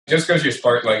Just because your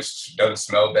fart like doesn't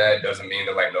smell bad doesn't mean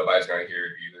that like nobody's gonna hear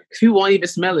it either. People won't even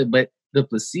smell it, but the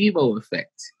placebo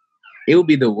effect, it would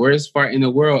be the worst fart in the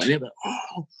world, and they're like,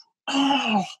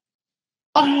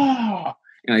 oh,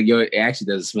 and like, yo, it actually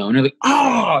doesn't smell, and they're like,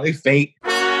 oh, they fake.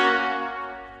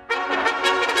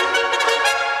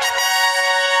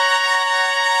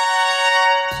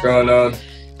 What's going on?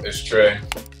 It's Trey,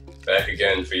 back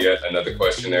again for yet another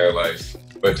Questionnaire life.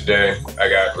 But today, I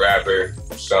got rapper,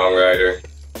 songwriter,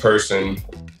 person,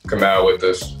 KAMAUU with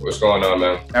us. What's going on,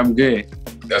 man? I'm good.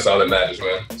 That's all that matters,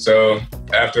 man. So,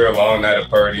 after a long night of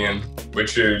partying,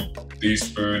 which of these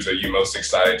foods are you most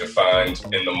excited to find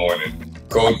in the morning?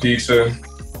 Cold pizza,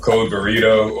 cold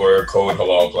burrito, or a cold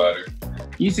halal platter?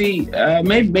 You see,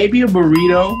 maybe a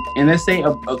burrito, and let's say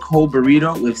a cold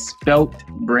burrito with spelt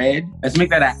bread. Let's make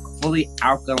that a fully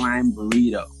alkaline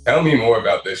burrito. Tell me more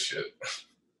about this shit.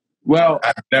 Well,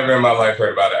 I've never in my life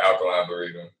heard about an alkaline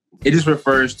burrito. It just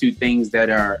refers to things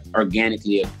that are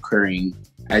organically occurring,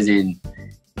 as in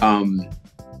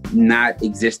not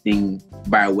existing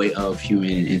by way of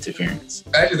human interference.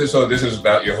 Actually, this is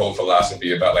about your whole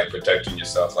philosophy about like protecting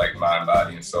yourself, like mind,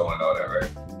 body, and soul and all that, right?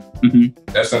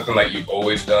 Mm-hmm. That's something like you've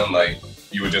always done, like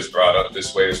you were just brought up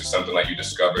this way, or is it something like you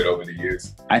discovered over the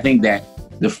years? I think that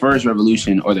the first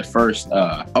revolution or the first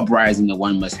uprising that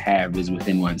one must have is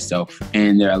within oneself.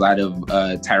 And there are a lot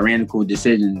of tyrannical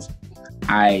decisions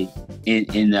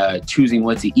in choosing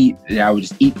what to eat, that I would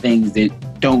just eat things that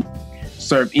don't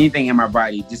serve anything in my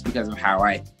body just because of how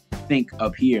I think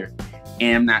up here.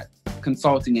 And I'm not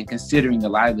consulting and considering the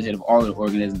livelihood of all the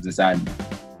organisms inside me,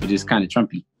 which is kind of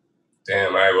Trumpy.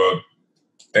 Damn, all right, well,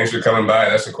 thanks for coming by.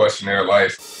 That's a Questionnaire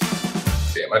life.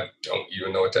 Damn, I don't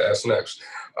even know what to ask next.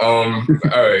 All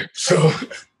right, so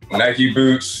Nike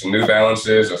boots, New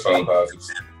Balances, or phone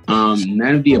posits?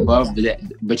 None of the above,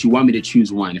 but you want me to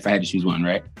choose one if I had to choose one,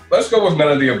 right? Let's go with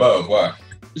none of the above. Why?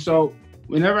 So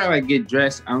whenever I like get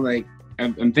dressed,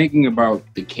 I'm thinking about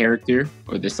the character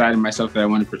or the side of myself that I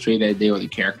want to portray that day, or the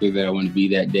character that I want to be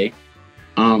that day.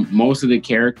 Most of the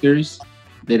characters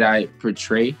that I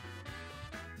portray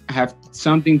have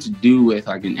something to do with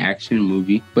like an action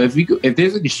movie. But if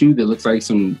there's like a shoe that looks like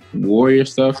some warrior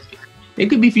stuff, it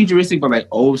could be futuristic, but like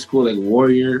old school, like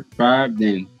warrior vibe,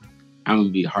 then I'm gonna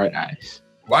be hard eyes.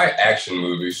 Why action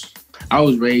movies? I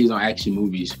was raised on action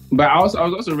movies, but I was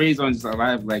also raised on just a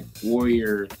lot of like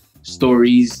warrior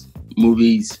stories,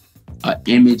 movies,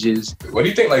 images. What do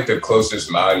you think like the closest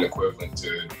modern equivalent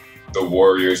to the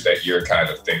warriors that you're kind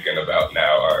of thinking about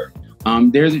now are?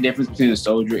 There's a difference between a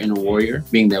soldier and a warrior,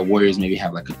 being that warriors maybe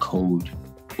have like a code,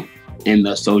 and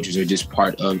the soldiers are just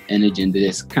part of an agenda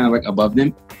that's kind of like above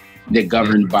them. They're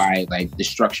governed by like the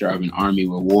structure of an army,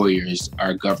 where warriors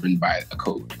are governed by a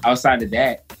code. Outside of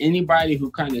that, anybody who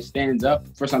kind of stands up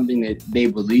for something that they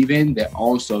believe in, that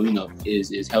also, you know,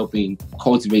 is helping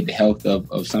cultivate the health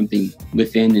of something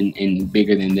within and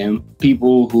bigger than them.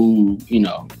 People who, you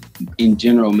know, in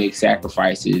general make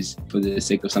sacrifices for the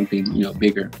sake of something, you know,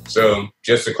 bigger. So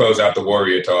just to close out the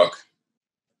warrior talk,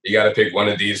 you got to pick one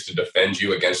of these to defend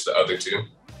you against the other two.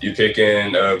 You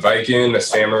picking a Viking, a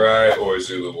samurai, or a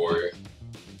Zulu warrior?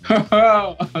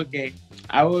 Okay,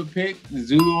 I would pick the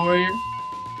Zulu warrior.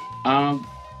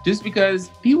 Just because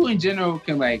people in general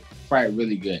can like fight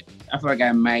really good. I feel like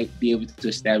I might be able to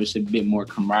establish a bit more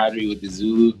camaraderie with the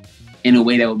Zulu in a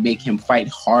way that would make him fight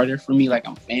harder for me, like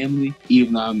I'm family,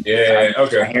 even though my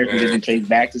heritage doesn't trace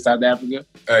back to South Africa.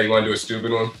 You want to do a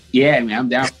stupid one? Yeah, man, I'm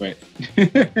down for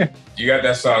it. You got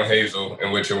that song Hazel,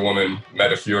 in which a woman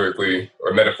metaphorically,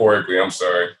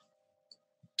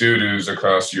 doo-doos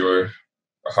across your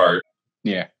heart.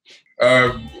 Yeah.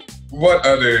 What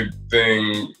other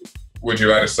thing would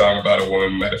you write a song about a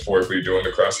woman metaphorically doing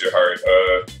across your heart?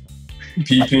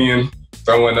 Pee-peeing,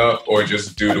 throwing up, or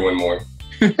just doodling more?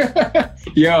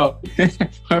 Yo,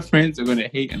 my friends are gonna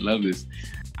hate and love this.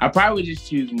 I probably just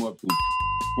choose more poop.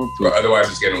 But otherwise,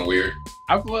 it's getting weird.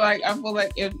 I feel like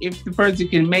if the person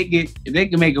can make it, if they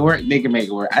can make it work, they can make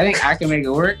it work. I think I can make it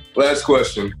work. Last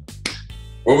question: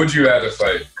 what would you rather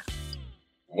fight?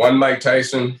 1 Mike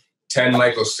Tyson, 10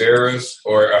 Michael Cera's,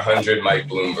 or 100 Mike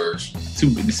Bloomberg's?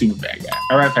 The super bad guy.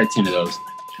 I'd rather fight 10 of those.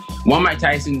 1 Mike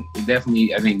Tyson would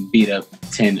definitely, I think, beat up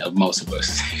 10 of most of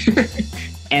us.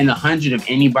 And 100 of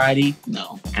anybody,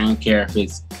 no. I don't care if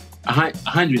it's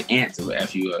 100 ants or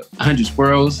F you up. 100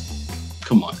 squirrels,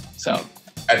 come on. So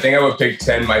I think I would pick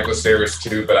 10 Michael Cera's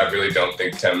too, but I really don't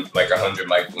think 100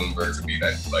 Mike Bloomberg's would be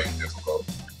that like difficult.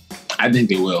 I think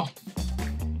they will.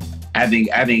 I think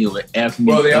it would F me.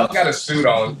 Well, they all got a suit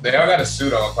on.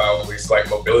 Probably. It's like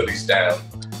mobility's down.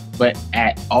 But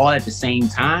at the same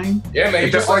time? Yeah, man.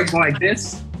 If they're all going like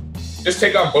this? Just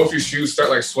take off both your shoes, start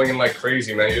like swinging like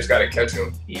crazy, man. You just gotta catch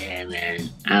them. Yeah, man.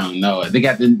 I don't know. They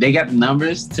got the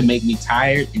numbers to make me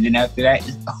tired, and then after that,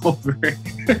 it's over.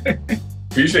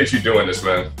 Appreciate you doing this,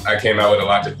 man. I came out with a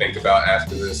lot to think about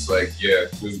after this. Like, yeah,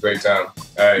 it was a great time.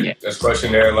 All right, That's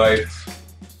Questionnaire Life.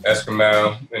 That's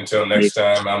KAMAUU. Until next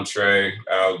time, I'm Trey.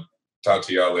 I'll talk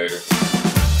to y'all later.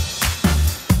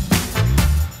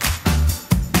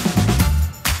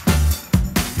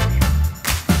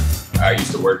 I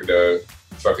used to work at a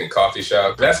fucking coffee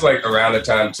shop. That's like around the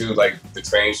time too, like the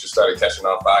trains just started catching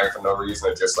on fire for no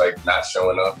reason or just like not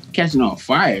showing up. Catching on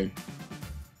fire?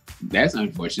 That's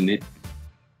unfortunate.